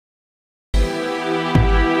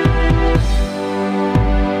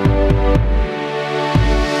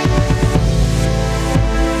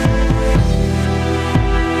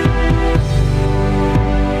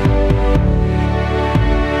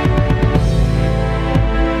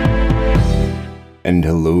And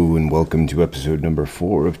hello and welcome to episode number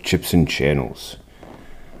 4 of Chips and Channels.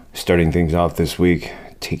 Starting things off this week,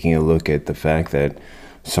 taking a look at the fact that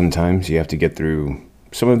sometimes you have to get through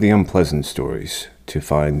some of the unpleasant stories to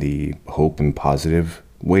find the hope and positive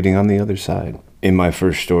waiting on the other side. In my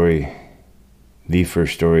first story, the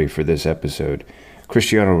first story for this episode,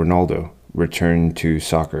 Cristiano Ronaldo returned to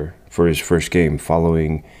soccer for his first game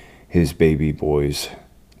following his baby boy's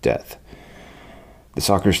death. The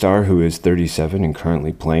soccer star, who is 37 and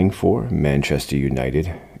currently playing for Manchester United,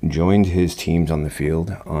 joined his teams on the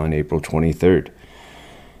field on April 23rd.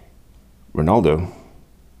 Ronaldo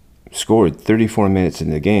scored 34 minutes in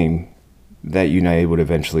the game that United would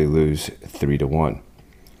eventually lose 3-1.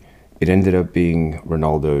 It ended up being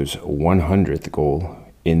Ronaldo's 100th goal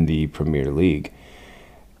in the Premier League.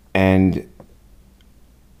 And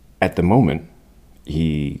at the moment,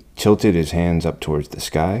 he tilted his hands up towards the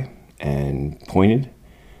sky and pointed,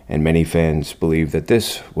 and many fans believe that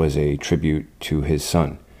this was a tribute to his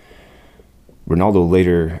son. Ronaldo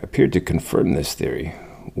later appeared to confirm this theory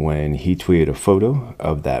when he tweeted a photo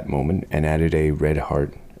of that moment and added a red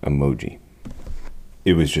heart emoji.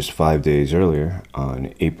 It was just 5 days earlier,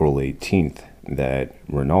 on April 18th, that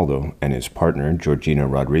Ronaldo and his partner, Georgina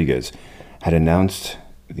Rodriguez, had announced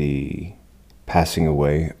the passing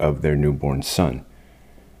away of their newborn son.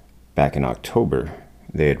 Back in October,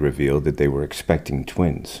 they had revealed that they were expecting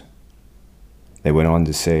twins. They went on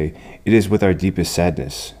to say, "It is with our deepest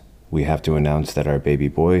sadness we have to announce that our baby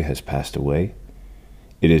boy has passed away.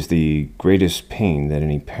 It is the greatest pain that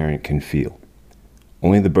any parent can feel.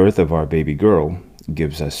 Only the birth of our baby girl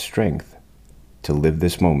gives us strength to live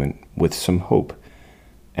this moment with some hope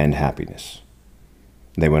and happiness."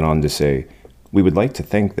 They went on to say, "We would like to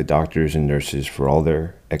thank the doctors and nurses for all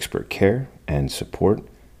their expert care and support.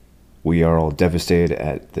 We are all devastated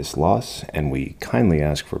at this loss, and we kindly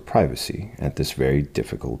ask for privacy at this very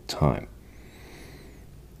difficult time."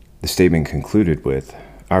 The statement concluded with,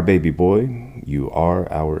 "Our baby boy, you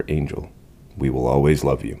are our angel. We will always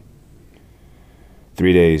love you."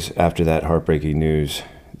 3 days after that heartbreaking news,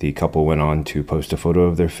 the couple went on to post a photo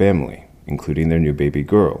of their family, including their new baby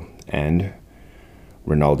girl, and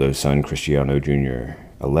Ronaldo's son Cristiano Jr.,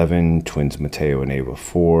 11, twins Matteo and Ava,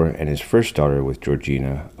 4, and his first daughter with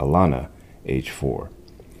Georgina, Alana, age 4.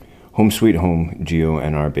 "Home sweet home, Gio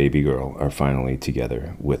and our baby girl are finally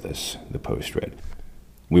together with us," the post read.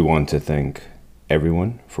 "We want to thank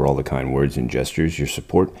everyone for all the kind words and gestures. Your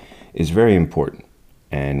support is very important,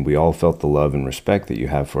 and we all felt the love and respect that you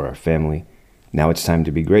have for our family. Now it's time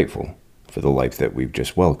to be grateful for the life that we've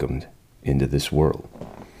just welcomed into this world."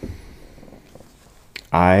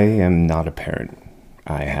 I am not a parent.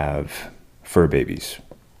 I have fur babies,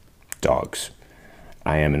 dogs.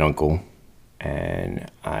 I am an uncle, and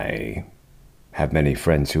I have many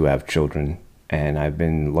friends who have children, and I've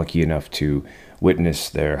been lucky enough to witness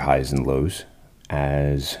their highs and lows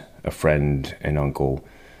as a friend, an uncle,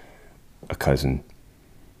 a cousin.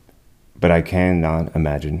 But I cannot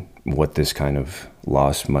imagine what this kind of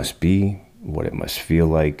loss must be, what it must feel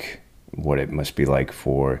like, what it must be like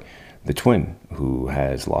for the twin who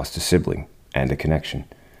has lost a sibling and a connection.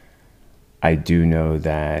 I do know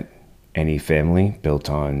that any family built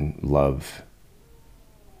on love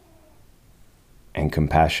and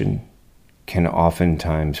compassion can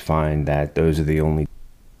oftentimes find that those are the only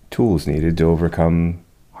tools needed to overcome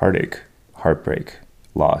heartache, heartbreak,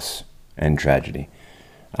 loss, and tragedy.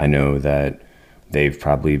 I know that they've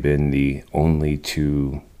probably been the only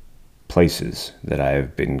two places that I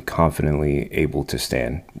have been confidently able to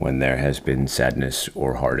stand when there has been sadness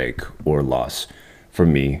or heartache or loss for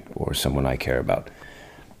me or someone I care about.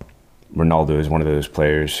 Ronaldo is one of those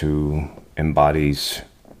players who embodies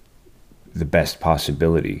the best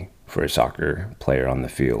possibility for a soccer player on the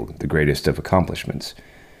field, the greatest of accomplishments.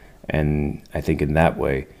 And I think in that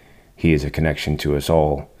way, he is a connection to us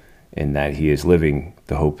all, in that he is living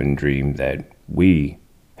the hope and dream that we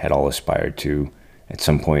had all aspired to at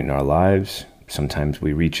some point in our lives. Sometimes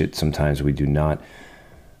we reach it, sometimes we do not.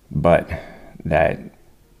 But that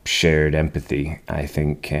shared empathy, I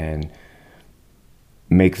think, can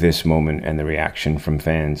make this moment and the reaction from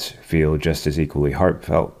fans feel just as equally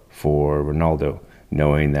heartfelt for Ronaldo,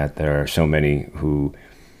 knowing that there are so many who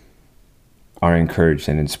are encouraged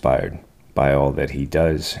and inspired by all that he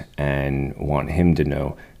does and want him to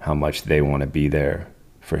know how much they want to be there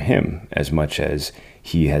for him as much as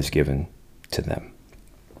he has given to them.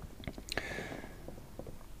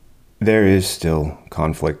 There is still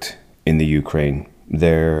conflict in the Ukraine.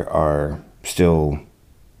 There are still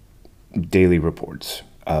daily reports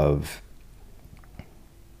of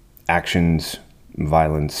actions,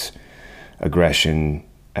 violence, aggression.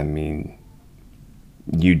 I mean,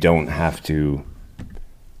 You don't have to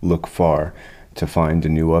look far to find a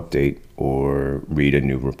new update or read a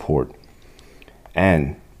new report.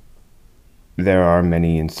 And there are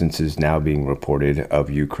many instances now being reported of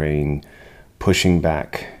Ukraine pushing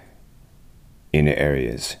back in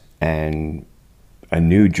areas, and a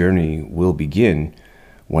new journey will begin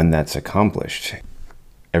when that's accomplished.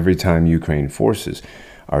 Every time Ukraine forces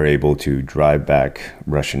are able to drive back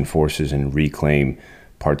Russian forces and reclaim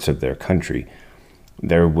parts of their country,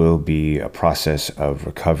 there will be a process of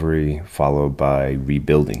recovery followed by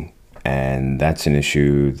rebuilding. And that's an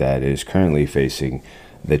issue that is currently facing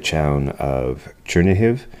the town of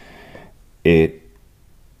Chernihiv. It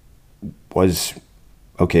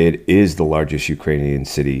is the largest Ukrainian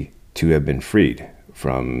city to have been freed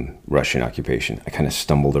from Russian occupation. I kind of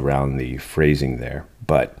stumbled around the phrasing there,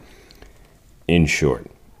 but in short,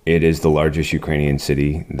 it is the largest Ukrainian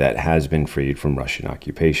city that has been freed from Russian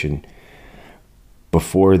occupation.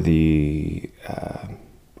 Before the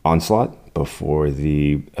onslaught, before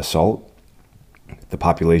the assault, the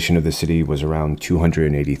population of the city was around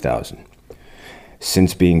 280,000.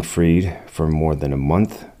 Since being freed for more than a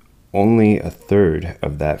month, only a third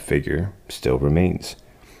of that figure still remains.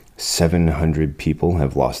 700 people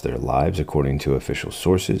have lost their lives, according to official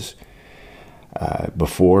sources.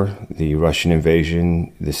 Before the Russian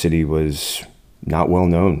invasion, the city was not well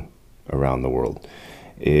known around the world.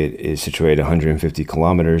 It is situated 150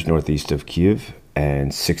 kilometers northeast of Kyiv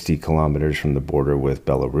and 60 kilometers from the border with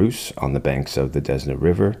Belarus on the banks of the Desna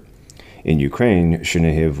River. In Ukraine,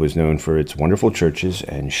 Chernihiv was known for its wonderful churches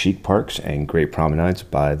and chic parks and great promenades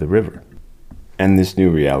by the river. And this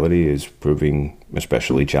new reality is proving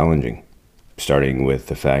especially challenging, starting with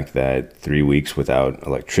the fact that 3 weeks without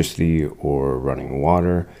electricity or running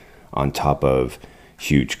water, on top of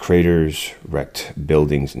huge craters, wrecked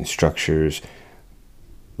buildings and structures,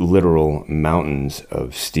 literal mountains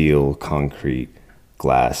of steel, concrete,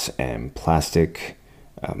 glass, and plastic,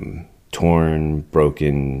 torn,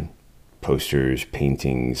 broken posters,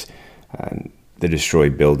 paintings, the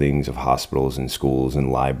destroyed buildings of hospitals and schools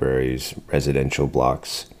and libraries, residential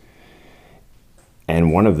blocks.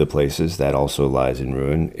 And one of the places that also lies in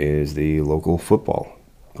ruin is the local football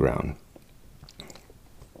ground.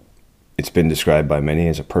 It's been described by many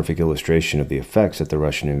as a perfect illustration of the effects that the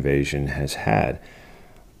Russian invasion has had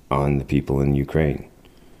on the people in Ukraine.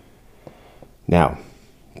 Now,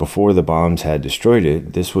 before the bombs had destroyed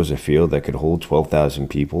it, this was a field that could hold 12,000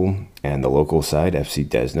 people, and the local side, FC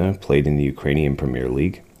Desna, played in the Ukrainian Premier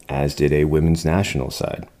League, as did a women's national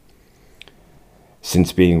side.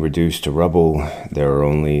 Since being reduced to rubble, there are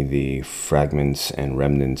only the fragments and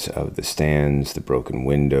remnants of the stands, the broken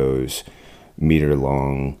windows,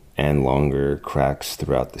 meter-long and longer cracks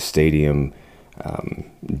throughout the stadium,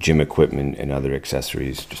 gym equipment and other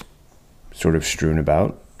accessories just sort of strewn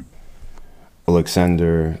about.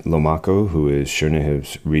 Alexander Lomako, who is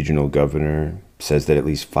Chernihiv's regional governor, says that at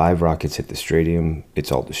least 5 rockets hit the stadium.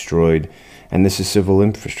 It's all destroyed, and this is civil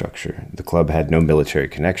infrastructure. The club had no military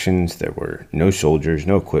connections. There were no soldiers,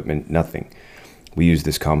 no equipment, nothing. We use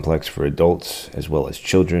this complex for adults as well as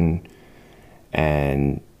children,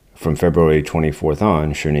 and from February 24th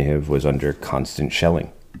on, Chernihiv was under constant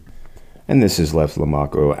shelling. And this has left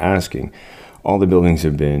Lomako asking, all the buildings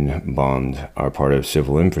have been bombed, are part of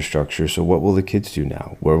civil infrastructure, so what will the kids do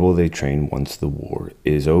now? Where will they train once the war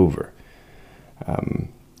is over?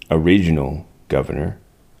 A regional governor,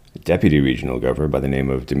 a deputy regional governor by the name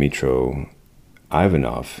of Dmitro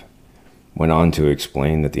Ivanov, went on to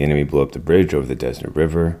explain that the enemy blew up the bridge over the Desna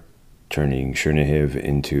River, turning Chernihiv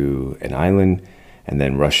into an island, and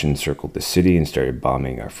then Russians circled the city and started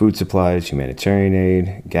bombing our food supplies, humanitarian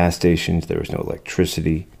aid, gas stations. There was no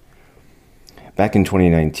electricity. Back in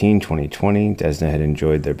 2019-2020, Desna had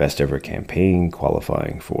enjoyed their best ever campaign,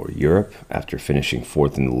 qualifying for Europe after finishing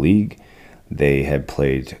 4th in the league. They had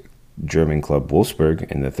played German club Wolfsburg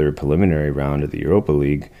in the 3rd preliminary round of the Europa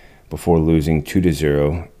League before losing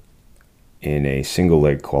 2-0 in a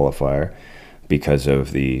single-leg qualifier because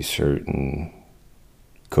of the certain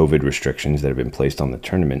COVID restrictions that have been placed on the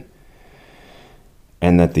tournament.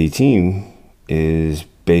 And that the team is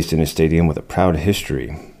based in a stadium with a proud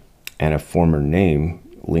history and a former name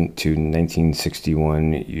linked to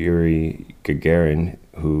 1961 Yuri Gagarin,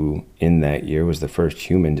 who in that year was the first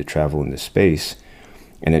human to travel into space.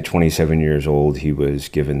 And at 27 years old, he was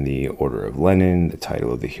given the Order of Lenin, the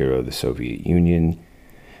title of the Hero of the Soviet Union.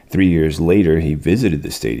 3 years later, he visited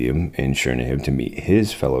the stadium in Chernihiv to meet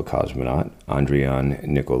his fellow cosmonaut, Andrian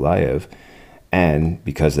Nikolaev. And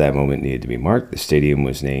because that moment needed to be marked, the stadium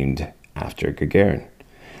was named after Gagarin.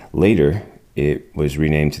 Later, it was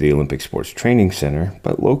renamed to the Olympic Sports Training Center,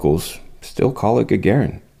 but locals still call it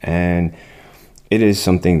Gagarin. And it is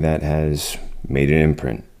something that has made an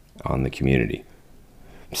imprint on the community.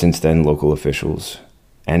 Since then, local officials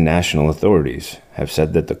and national authorities have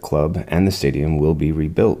said that the club and the stadium will be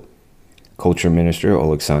rebuilt. Culture Minister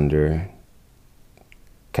Alexander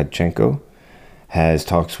Tkachenko has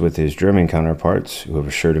talks with his German counterparts who have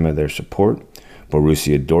assured him of their support.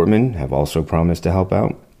 Borussia Dortmund have also promised to help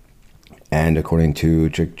out. And according to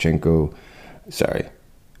Tkachenko,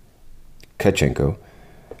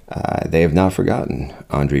 they have not forgotten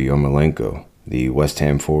Andriy Yarmolenko, the West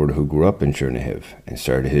Ham forward who grew up in Chernihiv and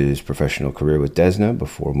started his professional career with Desna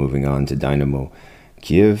before moving on to Dynamo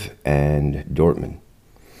Kiev and Dortmund.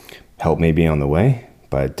 Help may be on the way,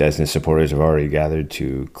 but Desna supporters have already gathered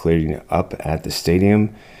to clearing up at the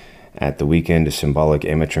stadium. At the weekend, a symbolic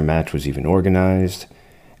amateur match was even organized,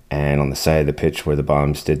 and on the side of the pitch where the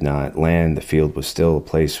bombs did not land, the field was still a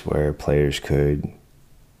place where players could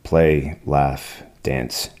play, laugh,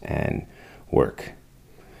 dance, and work.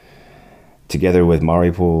 Together with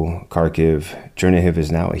Mariupol, Kharkiv, Chernihiv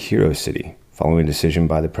is now a hero city. Following a decision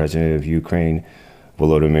by the president of Ukraine,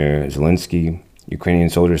 Volodymyr Zelensky, Ukrainian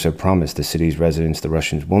soldiers have promised the city's residents the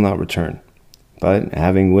Russians will not return. But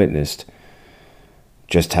having witnessed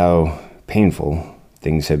just how painful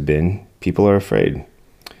things have been, people are afraid.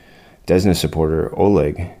 Desna supporter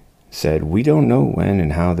Oleg said, "We don't know when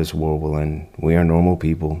and how this war will end. We are normal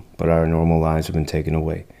people, but our normal lives have been taken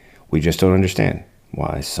away. We just don't understand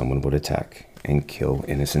why someone would attack and kill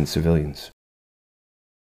innocent civilians."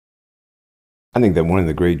 I think that one of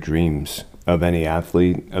the great dreams of any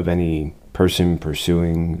athlete, of any person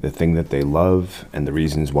pursuing the thing that they love and the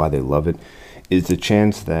reasons why they love it, is the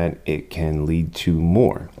chance that it can lead to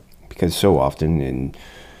more. Because so often in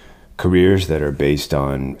careers that are based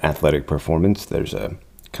on athletic performance, there's a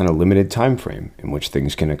kind of limited time frame in which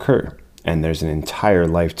things can occur. And there's an entire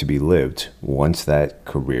life to be lived once that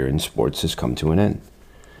career in sports has come to an end.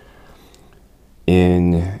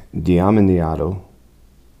 In Diamniadio,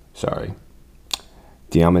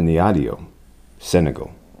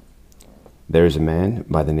 Senegal, there's a man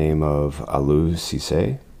by the name of Aliou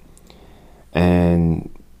Cissé, and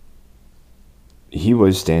he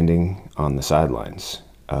was standing on the sidelines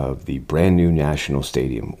of the brand new national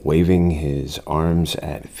stadium, waving his arms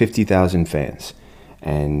at 50,000 fans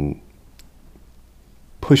and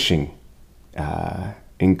pushing,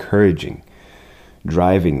 encouraging,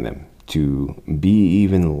 driving them to be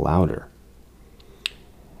even louder.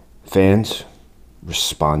 Fans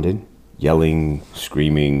responded, yelling,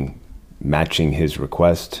 screaming, matching his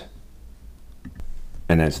request.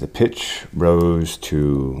 And as the pitch rose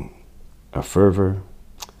to a fervor,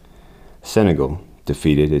 Senegal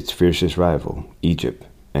defeated its fiercest rival, Egypt,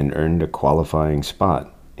 and earned a qualifying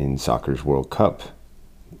spot in soccer's World Cup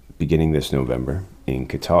beginning this November in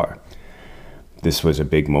Qatar. This was a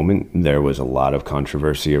big moment. There was a lot of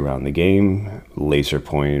controversy around the game, laser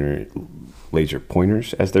pointers,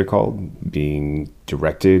 as they're called, being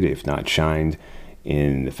directed, if not shined,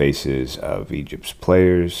 in the faces of Egypt's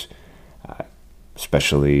players,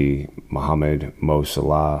 especially Mohamed Mo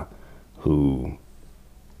Salah, who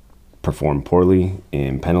performed poorly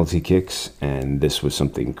in penalty kicks, and this was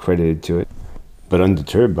something credited to it. But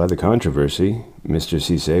undeterred by the controversy, Mr.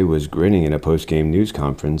 Cissé was grinning in a post-game news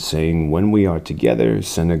conference saying, "When we are together,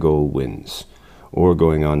 Senegal wins," or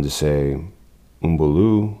going on to say,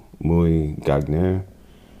 "Umbulu muy gagner,"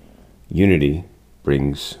 unity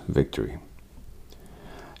brings victory.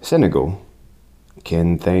 Senegal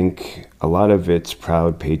can thank a lot of its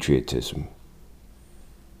proud patriotism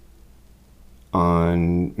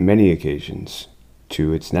on many occasions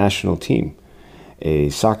to its national team, a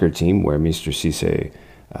soccer team where Mr. Cissé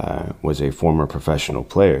was a former professional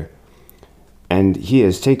player, and he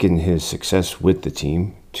has taken his success with the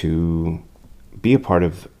team to be a part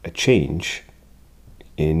of a change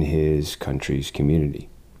in his country's community.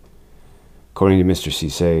 According to Mr.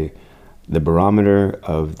 Cissé, the barometer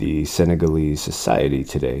of the Senegalese society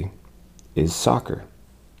today is soccer.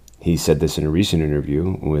 He said this in a recent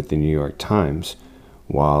interview with the New York Times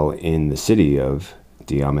while in the city of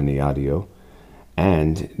Diamniadio,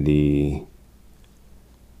 and the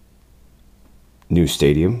new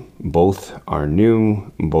stadium. Both are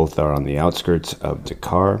new, both are on the outskirts of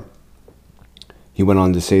Dakar. He went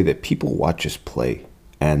on to say that people watch us play,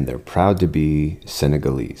 and they're proud to be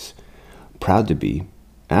Senegalese, proud to be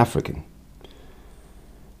African.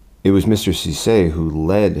 It was Mr. Cissé who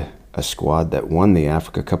led a squad that won the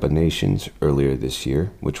Africa Cup of Nations earlier this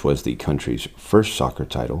year, which was the country's first soccer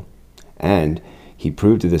title, and he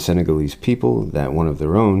proved to the Senegalese people that one of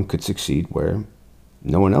their own could succeed where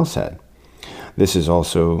no one else had. This has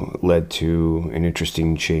also led to an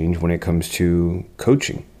interesting change when it comes to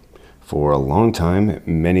coaching. For a long time,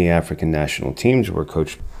 many African national teams were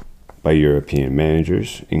coached by European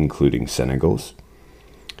managers, including Senegal's.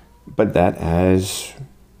 But that has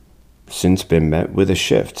since been met with a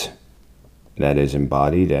shift that is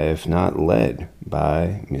embodied, if not led,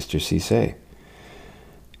 by Mr. Cissé.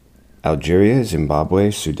 Algeria, Zimbabwe,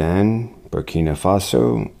 Sudan, Burkina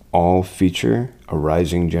Faso all feature a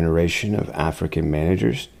rising generation of African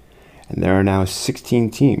managers, and there are now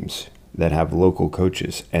 16 teams that have local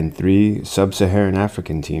coaches and 3 sub-Saharan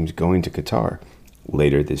African teams going to Qatar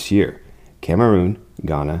later this year. Cameroon,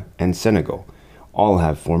 Ghana, and Senegal all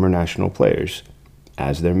have former national players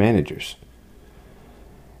as their managers.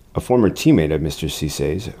 A former teammate of Mr.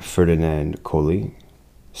 Cissé's, Ferdinand Colli,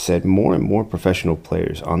 said more and more professional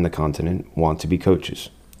players on the continent want to be coaches.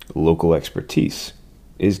 Local expertise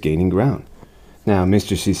is gaining ground. Now,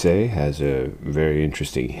 Mr. Cissé has a very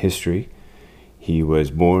interesting history. He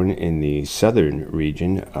was born in the southern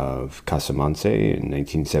region of Casamance in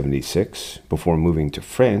 1976 before moving to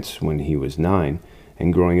France when he was 9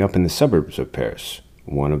 and growing up in the suburbs of Paris,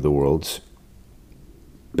 one of the world's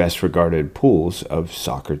best regarded pools of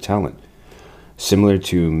soccer talent. Similar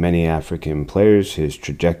to many African players, his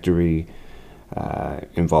trajectory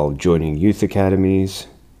involved joining youth academies.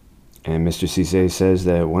 And Mr. Cissé says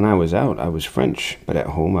that when I was out, I was French, but at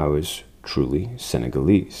home I was truly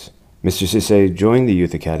Senegalese. Mr. Cissé joined the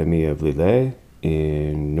youth academy of Lille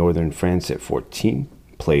in northern France at 14,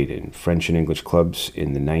 played in French and English clubs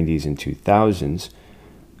in the 90s and 2000s,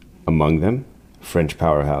 among them French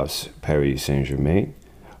powerhouse Paris Saint-Germain,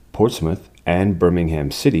 Portsmouth, and Birmingham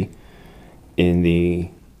City in the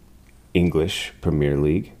English Premier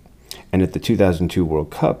League. And at the 2002 World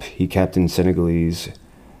Cup, he captained Senegalese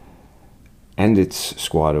and its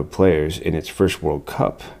squad of players in its first World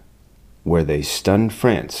Cup, where they stunned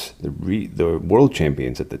France, the world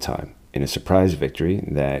champions at the time, in a surprise victory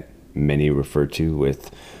that many refer to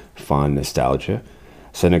with fond nostalgia.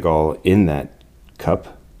 Senegal, in that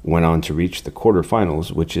cup, went on to reach the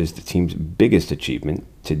quarterfinals, which is the team's biggest achievement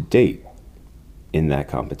to date in that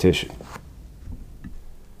competition.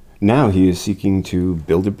 Now he is seeking to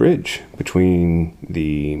build a bridge between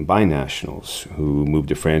the binationals who moved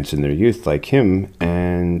to France in their youth like him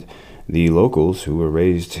and the locals who were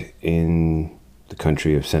raised in the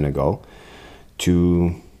country of Senegal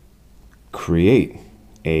to create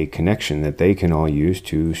a connection that they can all use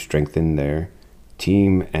to strengthen their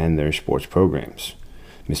team and their sports programs.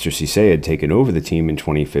 Mr. Cissé had taken over the team in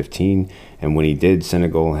 2015, and when he did,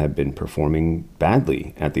 Senegal had been performing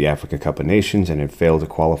badly at the Africa Cup of Nations and had failed to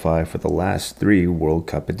qualify for the last 3 World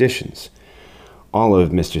Cup editions. All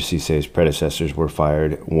of Mr. Cissé's predecessors were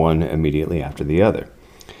fired, one immediately after the other.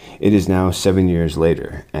 It is now 7 years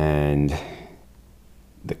later, and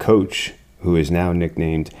the coach, who is now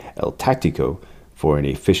nicknamed El Tactico for an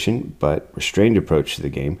efficient but restrained approach to the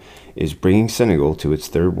game, is bringing Senegal to its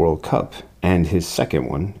 3rd World Cup and his 2nd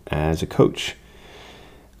one as a coach.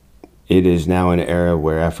 It is now an era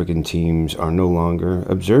where African teams are no longer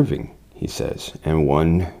observing, he says, and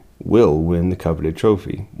one will win the coveted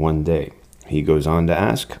trophy one day. He goes on to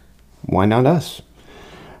ask, why not us?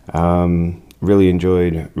 Really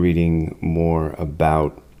enjoyed reading more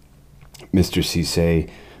about Mr. Cissé,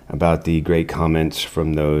 about the great comments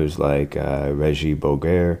from those like Régis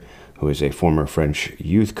Boguer, who is a former French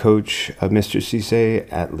youth coach of Mr.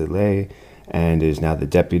 Cissé at Lille and is now the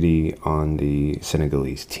deputy on the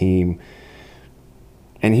Senegalese team.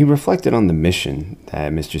 And he reflected on the mission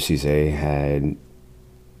that Mr. Cissé had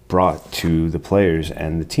brought to the players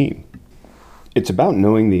and the team. It's about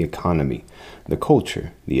knowing the economy, the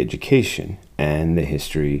culture, the education, and the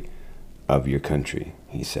history of your country,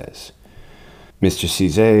 he says. Mr.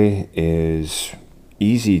 Cissé is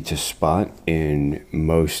easy to spot in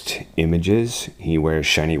most images. He wears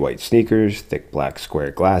shiny white sneakers, thick black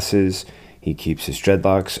square glasses. He keeps his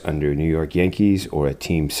dreadlocks under New York Yankees or a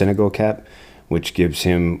Team Senegal cap, which gives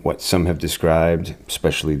him what some have described,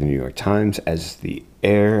 especially the New York Times, as the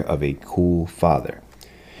air of a cool father.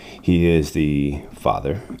 He is the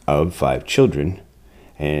father of 5 children,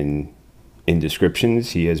 and in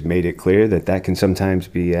descriptions, he has made it clear that that can sometimes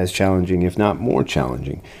be as challenging, if not more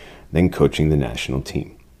challenging, than coaching the national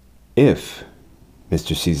team. If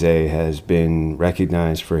Mr. Cissé has been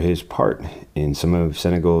recognized for his part in some of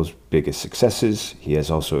Senegal's biggest successes, he has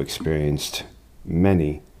also experienced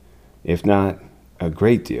many, if not a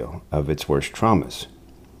great deal, of its worst traumas.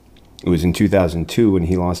 It was in 2002 when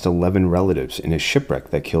he lost 11 relatives in a shipwreck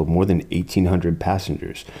that killed more than 1,800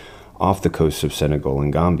 passengers off the coasts of Senegal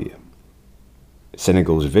and Gambia.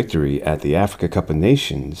 Senegal's victory at the Africa Cup of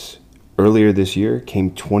Nations Earlier this year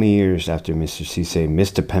came 20 years after Mr. Cisse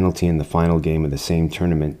missed a penalty in the final game of the same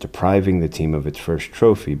tournament, depriving the team of its first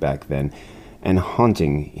trophy back then and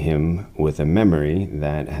haunting him with a memory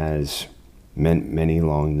that has meant many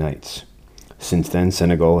long nights. Since then,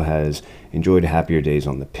 Senegal has enjoyed happier days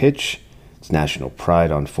on the pitch, its national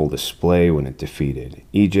pride on full display when it defeated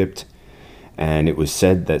Egypt, and it was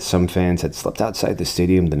said that some fans had slept outside the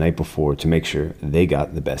stadium the night before to make sure they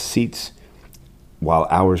got the best seats, while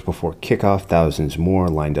hours before kickoff, thousands more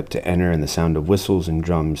lined up to enter and the sound of whistles and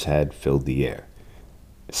drums had filled the air.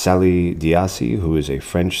 Sally Diassi, who is a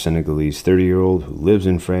French-Senegalese 30-year-old who lives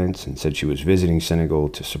in France and said she was visiting Senegal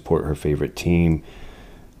to support her favorite team,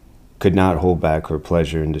 could not hold back her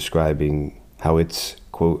pleasure in describing how it's,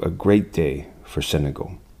 quote, a great day for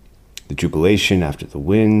Senegal. The jubilation after the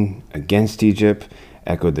win against Egypt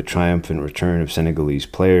echoed the triumphant return of Senegalese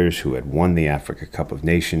players who had won the Africa Cup of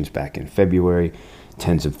Nations back in February,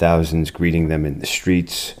 tens of thousands greeting them in the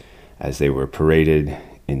streets as they were paraded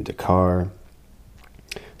in Dakar.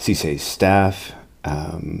 Cisse's staff,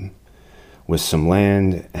 with some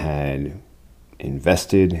land, had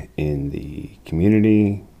invested in the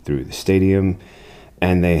community through the stadium,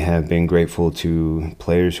 and they have been grateful to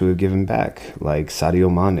players who have given back, like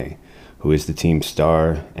Sadio Mane, who is the team's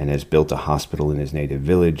star and has built a hospital in his native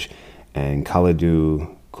village, and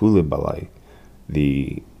Kalidou Koulibaly,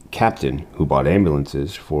 the captain who bought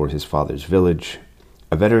ambulances for his father's village.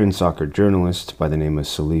 A veteran soccer journalist by the name of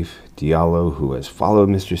Salif Diallo, who has followed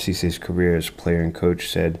Mr. Cisse's career as player and coach,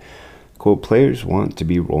 said, quote, players want to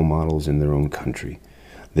be role models in their own country.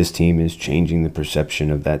 This team is changing the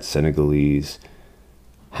perception of that Senegalese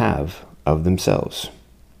have of themselves.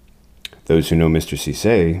 Those who know Mr.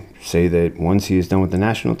 Cisse say that once he is done with the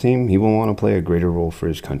national team, he will want to play a greater role for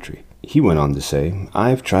his country. He went on to say,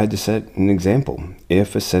 I've tried to set an example.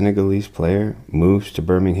 If a Senegalese player moves to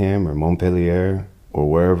Birmingham or Montpellier or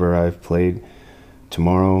wherever I've played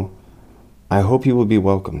tomorrow, I hope he will be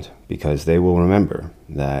welcomed because they will remember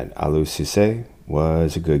that Aliou Cisse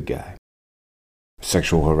was a good guy.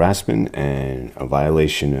 Sexual harassment and a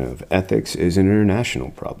violation of ethics is an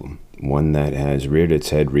international problem, one that has reared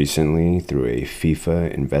its head recently through a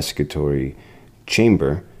FIFA investigatory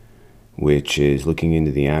chamber, which is looking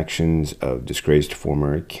into the actions of disgraced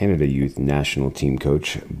former Canada youth national team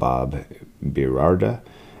coach Bob Birarda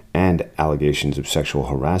and allegations of sexual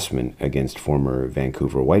harassment against former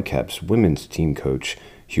Vancouver Whitecaps women's team coach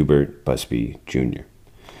Hubert Busby Jr.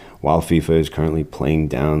 While FIFA is currently playing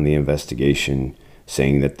down the investigation,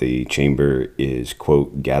 saying that the chamber is,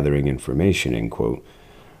 quote, gathering information, end quote,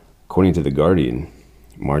 according to The Guardian,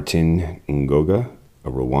 Martin Ngoga, a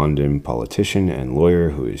Rwandan politician and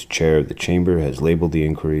lawyer who is chair of the chamber, has labeled the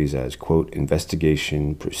inquiries as, quote,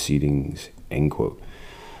 investigation proceedings, end quote.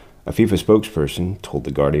 A FIFA spokesperson told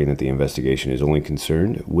The Guardian that the investigation is only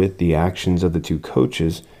concerned with the actions of the two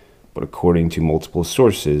coaches, but according to multiple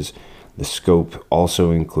sources, the scope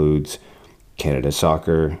also includes Canada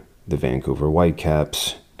Soccer, the Vancouver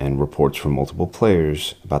Whitecaps, and reports from multiple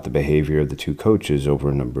players about the behavior of the two coaches over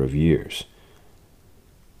a number of years.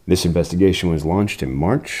 This investigation was launched in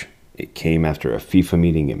March. It came after a FIFA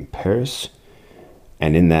meeting in Paris,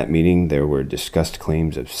 and in that meeting there were discussed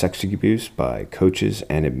claims of sex abuse by coaches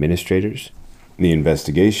and administrators. The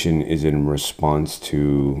investigation is in response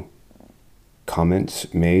to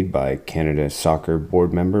comments made by Canada Soccer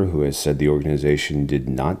board member who has said the organization did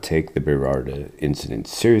not take the Birarda incident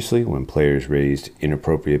seriously when players raised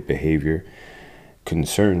inappropriate behavior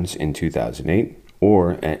concerns in 2008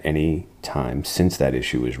 or at any time since that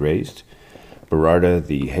issue was raised. Birarda,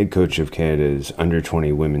 the head coach of Canada's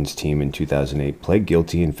under-20 women's team in 2008, pled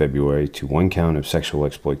guilty in February to 1 count of sexual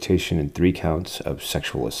exploitation and 3 counts of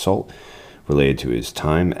sexual assault related to his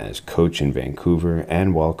time as coach in Vancouver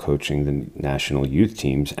and while coaching the national youth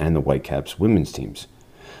teams and the Whitecaps women's teams.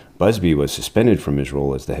 Busby was suspended from his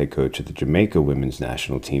role as the head coach of the Jamaica women's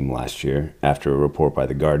national team last year after a report by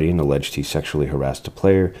The Guardian alleged he sexually harassed a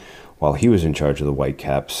player while he was in charge of the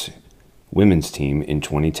Whitecaps women's team in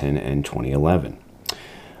 2010 and 2011.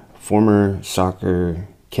 Former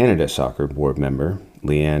Canada Soccer board member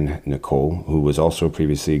Leanne Nicole, who was also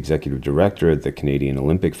previously executive director at the Canadian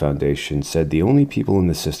Olympic Foundation, said the only people in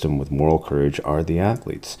the system with moral courage are the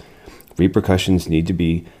athletes. Repercussions need to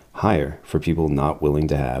be higher for people not willing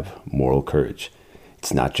to have moral courage.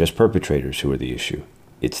 It's not just perpetrators who are the issue,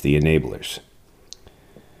 it's the enablers.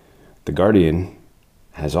 The Guardian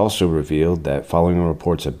has also revealed that following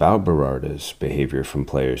reports about Birarda's behavior from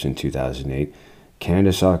players in 2008,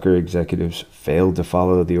 Canada Soccer executives failed to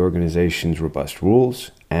follow the organization's robust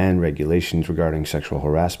rules and regulations regarding sexual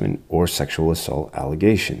harassment or sexual assault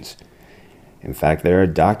allegations. In fact, there are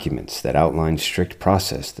documents that outline strict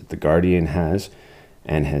process that the Guardian has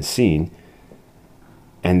and has seen,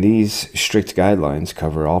 and these strict guidelines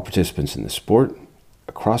cover all participants in the sport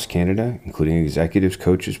across Canada, including executives,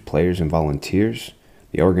 coaches, players, and volunteers.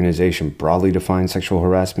 The organization broadly defines sexual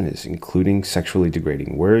harassment as including sexually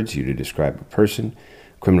degrading words used to describe a person,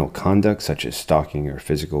 criminal conduct such as stalking or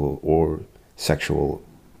physical or sexual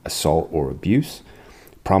assault or abuse,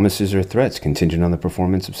 promises or threats contingent on the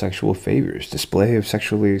performance of sexual favors, display of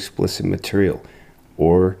sexually explicit material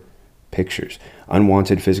or pictures,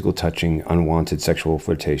 unwanted physical touching, unwanted sexual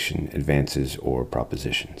flirtation, advances, or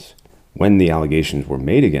propositions. When the allegations were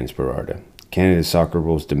made against Berardi, Canada's soccer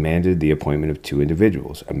rules demanded the appointment of two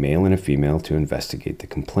individuals, a male and a female, to investigate the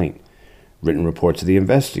complaint. Written reports of the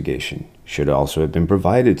investigation should also have been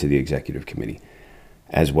provided to the executive committee,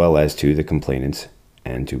 as well as to the complainants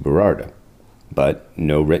and to Berardi. But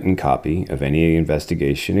no written copy of any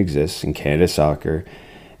investigation exists in Canada Soccer,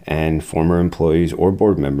 and former employees or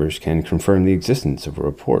board members can confirm the existence of a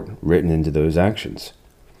report written into those actions.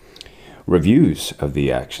 Reviews of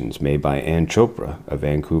the actions made by Ann Chopra, a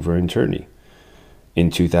Vancouver attorney, in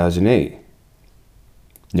 2008.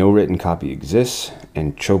 No written copy exists,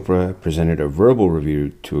 and Chopra presented a verbal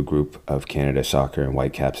review to a group of Canada Soccer and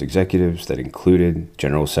Whitecaps executives that included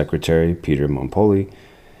General Secretary Peter Montpoli,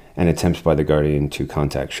 and attempts by the Guardian to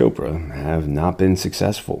contact Chopra have not been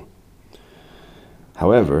successful.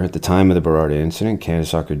 However, at the time of the Berardi incident, Canada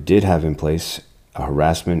Soccer did have in place a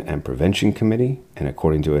harassment and prevention committee, and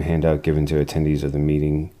according to a handout given to attendees of the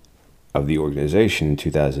meeting of the organization in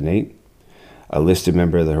 2008, a listed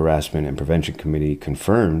member of the harassment and prevention committee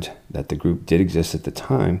confirmed that the group did exist at the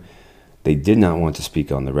time. They did not want to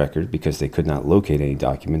speak on the record because they could not locate any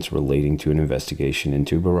documents relating to an investigation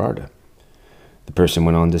into Berardi. The person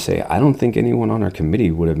went on to say, "I don't think anyone on our committee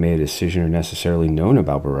would have made a decision or necessarily known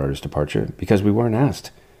about Berardi's departure because we weren't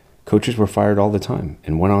asked. Coaches were fired all the time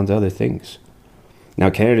and went on to other things." Now,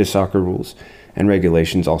 Canada's soccer rules and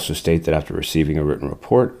regulations also state that after receiving a written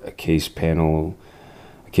report, a case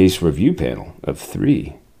review panel of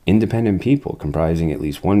 3 independent people comprising at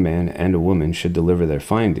least one man and a woman should deliver their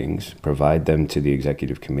findings, provide them to the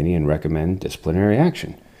executive committee, and recommend disciplinary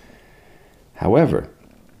action. However,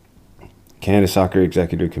 Canada Soccer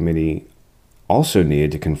Executive Committee also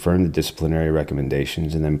needed to confirm the disciplinary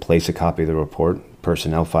recommendations and then place a copy of the report,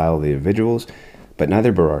 personnel file of the individuals, but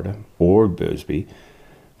neither Berardi or Busby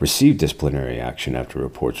received disciplinary action after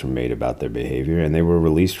reports were made about their behavior, and they were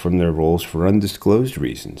released from their roles for undisclosed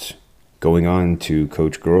reasons, going on to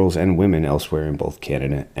coach girls and women elsewhere in both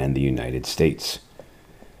Canada and the United States.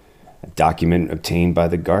 A document obtained by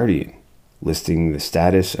The Guardian listing the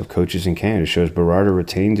status of coaches in Canada shows Berardi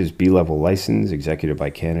retained his B-level license executed by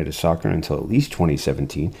Canada Soccer until at least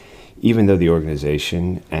 2017, even though the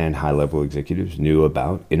organization and high-level executives knew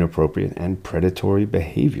about inappropriate and predatory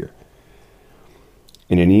behavior.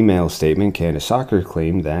 In an email statement, Canada Soccer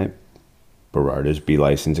claimed that Berardi's B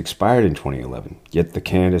license expired in 2011, yet the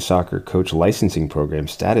Canada Soccer Coach Licensing Program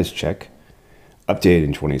status check, updated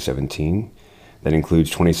in 2017, that includes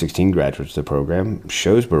 2016 graduates of the program,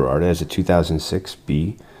 shows Berardi as a 2006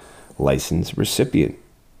 B license recipient.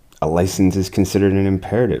 A license is considered an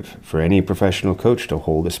imperative for any professional coach to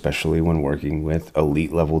hold, especially when working with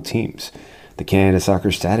elite-level teams. The Canada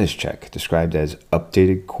Soccer status check, described as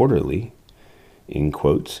updated quarterly, in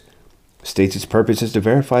quotes, states its purpose is to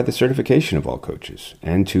verify the certification of all coaches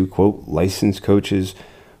and to, quote, license coaches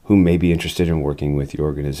who may be interested in working with the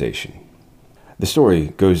organization. The story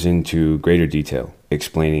goes into greater detail,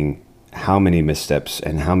 explaining how many missteps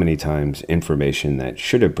and how many times information that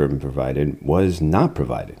should have been provided was not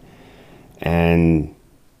provided. And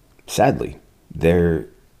sadly, there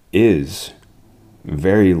is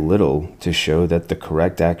very little to show that the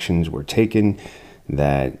correct actions were taken,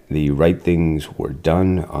 that the right things were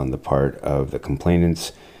done on the part of the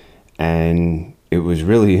complainants. And it was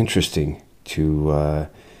really interesting to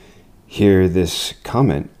hear this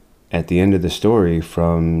comment at the end of the story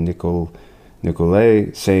from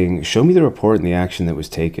Nicolay saying, "Show me the report and the action that was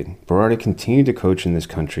taken. Berardi continued to coach in this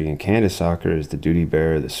country, and Canada Soccer is the duty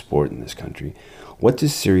bearer of the sport in this country. What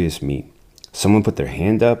does serious mean? Someone put their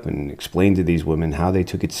hand up and explained to these women how they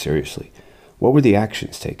took it seriously. What were the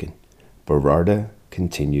actions taken? Berardi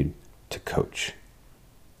continued to coach."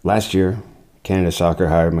 Last year, Canada Soccer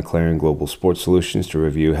hired McLaren Global Sports Solutions to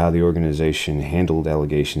review how the organization handled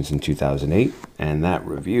allegations in 2008, and that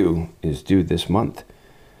review is due this month.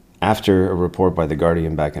 After a report by The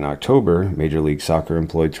Guardian back in October, Major League Soccer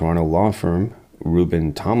employed Toronto law firm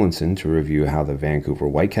Rubin Tomlinson to review how the Vancouver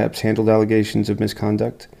Whitecaps handled allegations of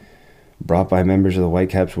misconduct. Brought by members of the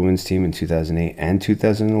Whitecaps women's team in 2008 and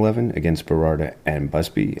 2011 against Berarda and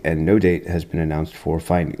Busby, and no date has been announced for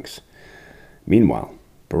findings. Meanwhile,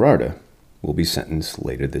 Berarda will be sentenced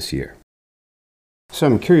later this year. So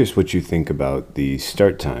I'm curious what you think about the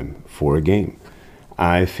start time for a game.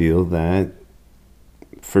 I feel that,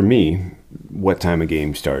 for me, what time a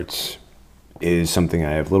game starts is something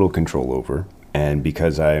I have little control over, and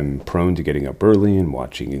because I'm prone to getting up early and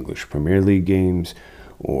watching English Premier League games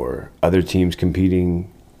or other teams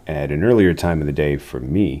competing at an earlier time of the day for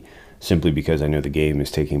me, simply because I know the game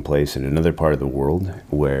is taking place in another part of the world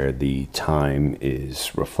where the time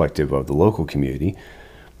is reflective of the local community,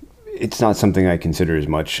 it's not something I consider as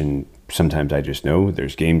much, and sometimes I just know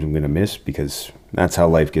there's games I'm going to miss because that's how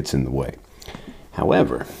life gets in the way.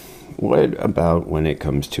 However, what about when it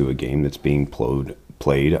comes to a game that's being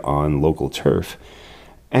played on local turf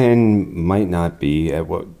and might not be at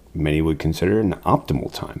what many would consider an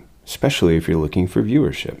optimal time, especially if you're looking for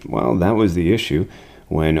viewership? Well, that was the issue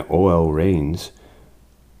when OL Reigns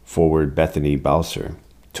forward Bethany Balcer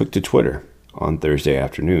took to Twitter on Thursday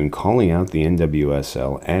afternoon, calling out the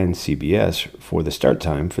NWSL and CBS for the start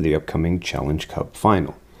time for the upcoming Challenge Cup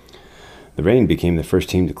final. The Reign became the first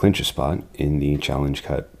team to clinch a spot in the Challenge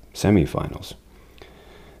Cup semifinals.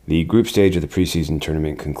 The group stage of the preseason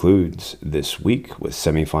tournament concludes this week with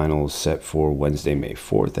semifinals set for Wednesday, May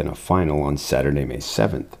 4th and a final on Saturday, May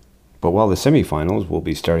 7th. But while the semifinals will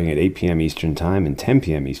be starting at 8 p.m. Eastern Time and 10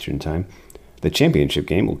 p.m. Eastern Time, the championship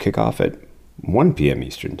game will kick off at 1 p.m.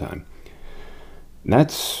 Eastern Time.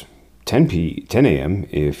 That's 10 a.m.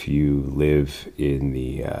 if you live in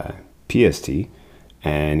the PST,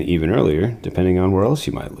 and even earlier, depending on where else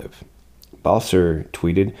you might live. Balcer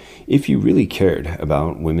tweeted, "If you really cared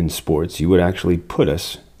about women's sports, you would actually put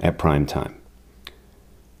us at prime time.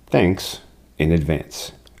 Thanks in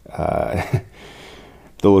advance." The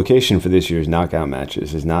location for this year's knockout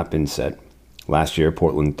matches has not been set. Last year,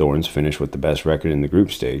 Portland Thorns finished with the best record in the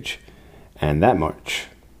group stage, and that match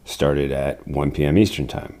started at 1 p.m. Eastern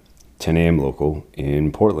Time, 10 a.m. local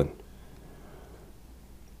in Portland.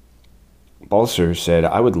 Balcer said,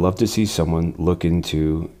 "I would love to see someone look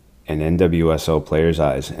into an NWSL player's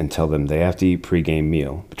eyes and tell them they have to eat pregame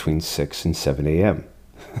meal between 6 and 7 a.m.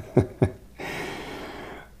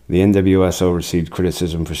 The NWSL received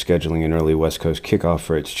criticism for scheduling an early West Coast kickoff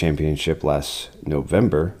for its championship last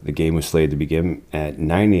November. The game was slated to begin at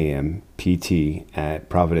 9 a.m. PT at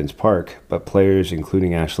Providence Park, but players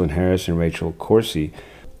including Ashlyn Harris and Rachel Corsie.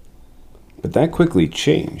 But that quickly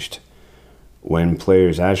changed when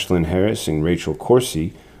players Ashlyn Harris and Rachel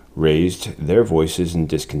Corsie raised their voices in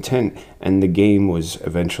discontent, and the game was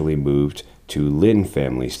eventually moved to Lynn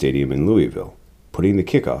Family Stadium in Louisville, putting the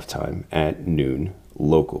kickoff time at noon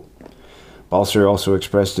local. Balcer also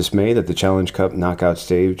expressed dismay that the Challenge Cup knockout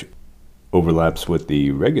stage overlaps with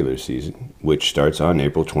the regular season, which starts on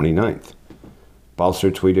April 29th.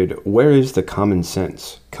 Balcer tweeted, "Where is the common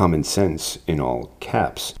sense? Common sense in all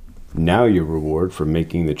caps. Now your reward for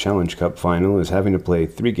making the Challenge Cup final is having to play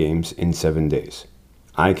 3 games in 7 days.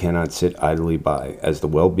 I cannot sit idly by as the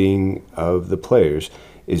well-being of the players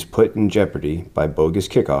is put in jeopardy by bogus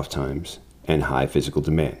kickoff times and high physical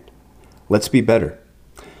demand. Let's be better."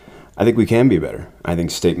 I think we can be better. I think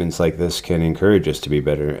statements like this can encourage us to be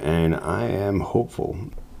better, and I am hopeful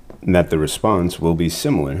that the response will be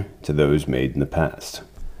similar to those made in the past.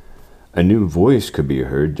 A new voice could be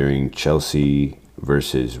heard during Chelsea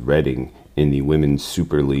versus Reading in the Women's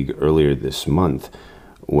Super League earlier this month,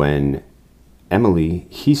 when Emily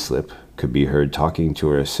Heaslip could be heard talking to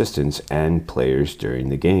her assistants and players during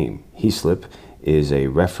the game. Heaslip is a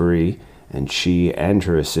referee, and she and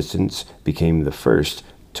her assistants became the first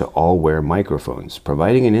to all wear microphones,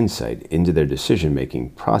 providing an insight into their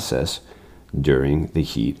decision-making process during the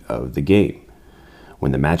heat of the game.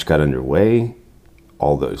 When the match got underway,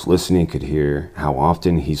 all those listening could hear how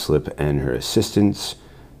often Heaslip and her assistants,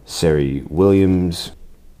 Sari Williams,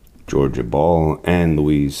 Georgia Ball, and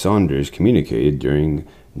Louise Saunders communicated during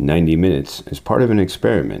 90 minutes as part of an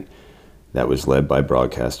experiment that was led by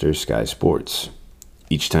broadcaster Sky Sports.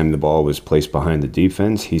 Each time the ball was placed behind the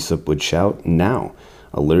defense, Heaslip would shout, "Now,"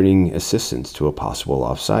 alerting assistants to a possible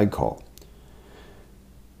offside call.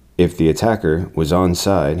 If the attacker was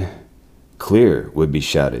onside, "Clear" would be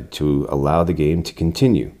shouted to allow the game to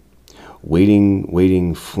continue.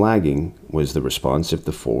 Waiting, flagging was the response if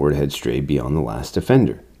the forward had strayed beyond the last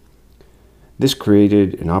defender. This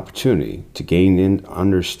created an opportunity to gain an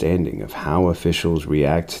understanding of how officials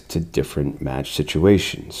react to different match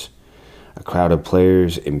situations. A crowd of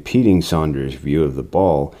players impeding Saunders' view of the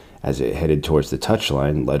ball as it headed towards the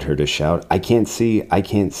touchline led her to shout, "I can't see, I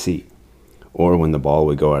can't see," Or when the ball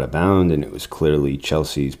would go out of bounds and it was clearly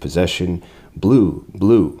Chelsea's possession, blue,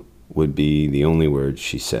 blue would be the only word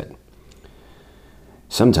she said.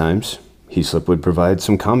 Sometimes, Heaslip would provide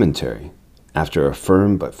some commentary. After a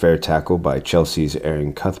firm but fair tackle by Chelsea's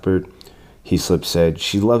Aaron Cuthbert, Heaslip said,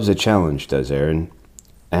 "She loves a challenge, does Aaron?"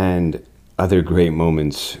 And other great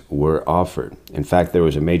moments were offered. In fact, there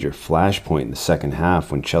was a major flashpoint in the second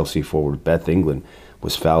half when Chelsea forward Beth England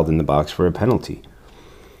was fouled in the box for a penalty.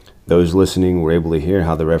 Those listening were able to hear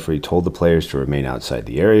how the referee told the players to remain outside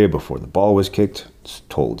the area before the ball was kicked,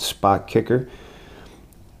 told spot kicker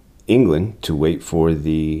England to wait for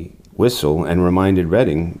the whistle, and reminded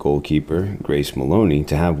Reading goalkeeper Grace Maloney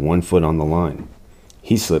to have 1 foot on the line.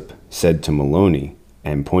 Heaslip said to Maloney,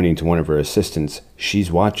 and pointing to one of her assistants,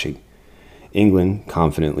 "She's watching." England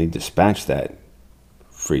confidently dispatched that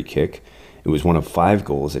free kick. It was one of 5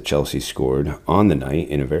 goals that Chelsea scored on the night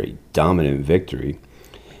in a very dominant victory.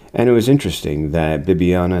 And it was interesting that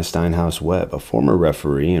Bibiana Steinhaus-Webb, a former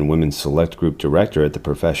referee and women's select group director at the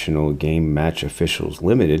Professional Game Match Officials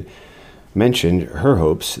Limited, mentioned her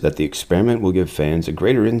hopes that the experiment will give fans a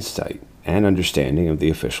greater insight and understanding of the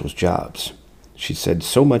officials' jobs. She said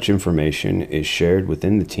so much information is shared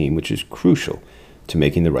within the team, which is crucial to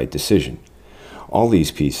making the right decision. All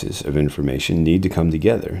these pieces of information need to come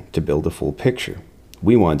together to build a full picture.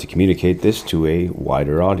 We want to communicate this to a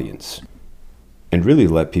wider audience and really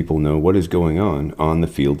let people know what is going on the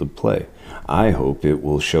field of play. I hope it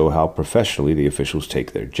will show how professionally the officials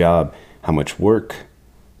take their job, how much work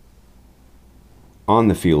on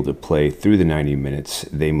the field of play through the 90 minutes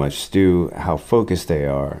they must do, how focused they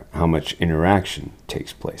are, how much interaction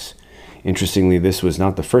takes place. Interestingly, this was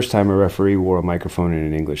not the first time a referee wore a microphone in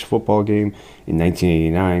an English football game. In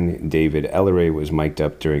 1989, David Elleray was mic'd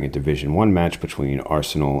up during a Division I match between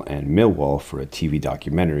Arsenal and Millwall for a TV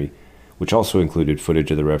documentary, which also included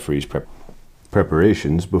footage of the referee's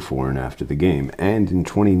preparations before and after the game. And in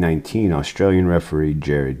 2019, Australian referee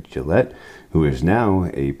Jared Gillette, who is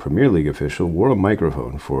now a Premier League official, wore a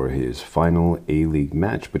microphone for his final A-League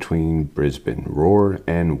match between Brisbane Roar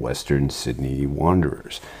and Western Sydney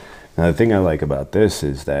Wanderers. Now, the thing I like about this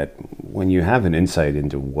is that when you have an insight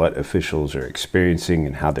into what officials are experiencing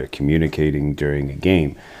and how they're communicating during a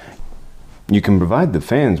game, you can provide the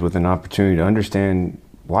fans with an opportunity to understand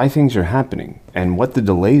why things are happening and what the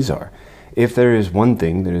delays are. If there is one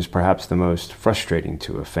thing that is perhaps the most frustrating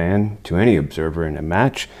to a fan, to any observer in a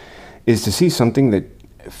match, is to see something that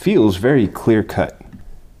feels very clear-cut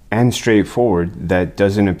and straightforward that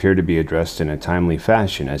doesn't appear to be addressed in a timely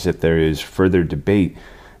fashion, as if there is further debate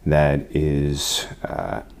that is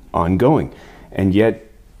ongoing. And yet,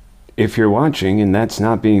 if you're watching and that's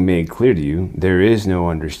not being made clear to you, there is no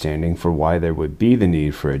understanding for why there would be the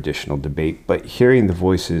need for additional debate. But hearing the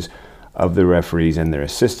voices of the referees and their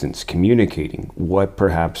assistants communicating what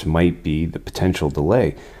perhaps might be the potential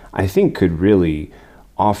delay, I think could really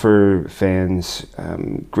offer fans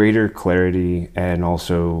greater clarity, and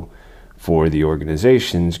also for the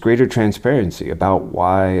organizations, greater transparency about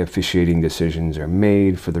why officiating decisions are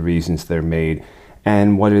made, for the reasons they're made,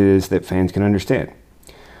 and what it is that fans can understand.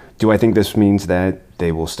 Do I think this means that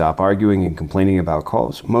they will stop arguing and complaining about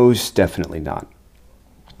calls? Most definitely not.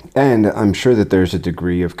 And I'm sure that there's a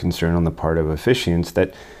degree of concern on the part of officiants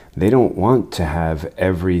that they don't want to have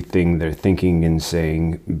everything they're thinking and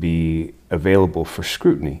saying be available for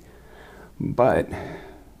scrutiny. But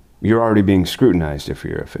you're already being scrutinized if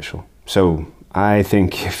you're official. So I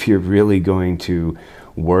think if you're really going to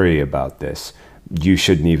worry about this, you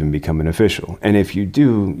shouldn't even become an official. And if you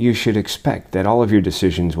do, you should expect that all of your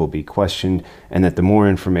decisions will be questioned, and that the more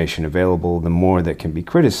information available, the more that can be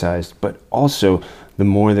criticized, but also the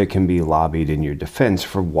more that can be lobbied in your defense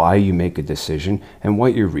for why you make a decision and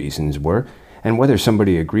what your reasons were, and whether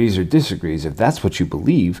somebody agrees or disagrees. If that's what you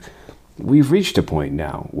believe, we've reached a point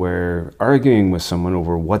now where arguing with someone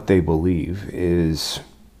over what they believe is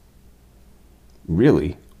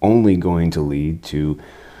really only going to lead to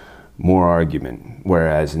more argument,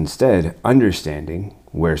 whereas instead, understanding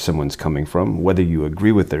where someone's coming from, whether you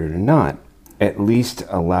agree with it or not, at least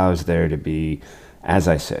allows there to be, as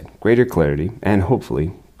I said, greater clarity and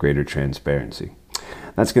hopefully greater transparency.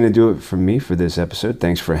 That's going to do it from me for this episode.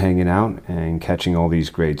 Thanks for hanging out and catching all these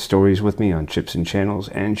great stories with me on Chips and Channels.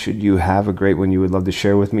 And should you have a great one you would love to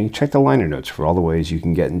share with me, check the liner notes for all the ways you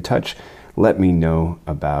can get in touch. Let me know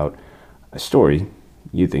about a story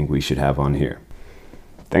you think we should have on here.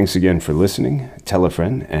 Thanks again for listening. Tell a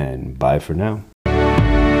friend, and bye for now.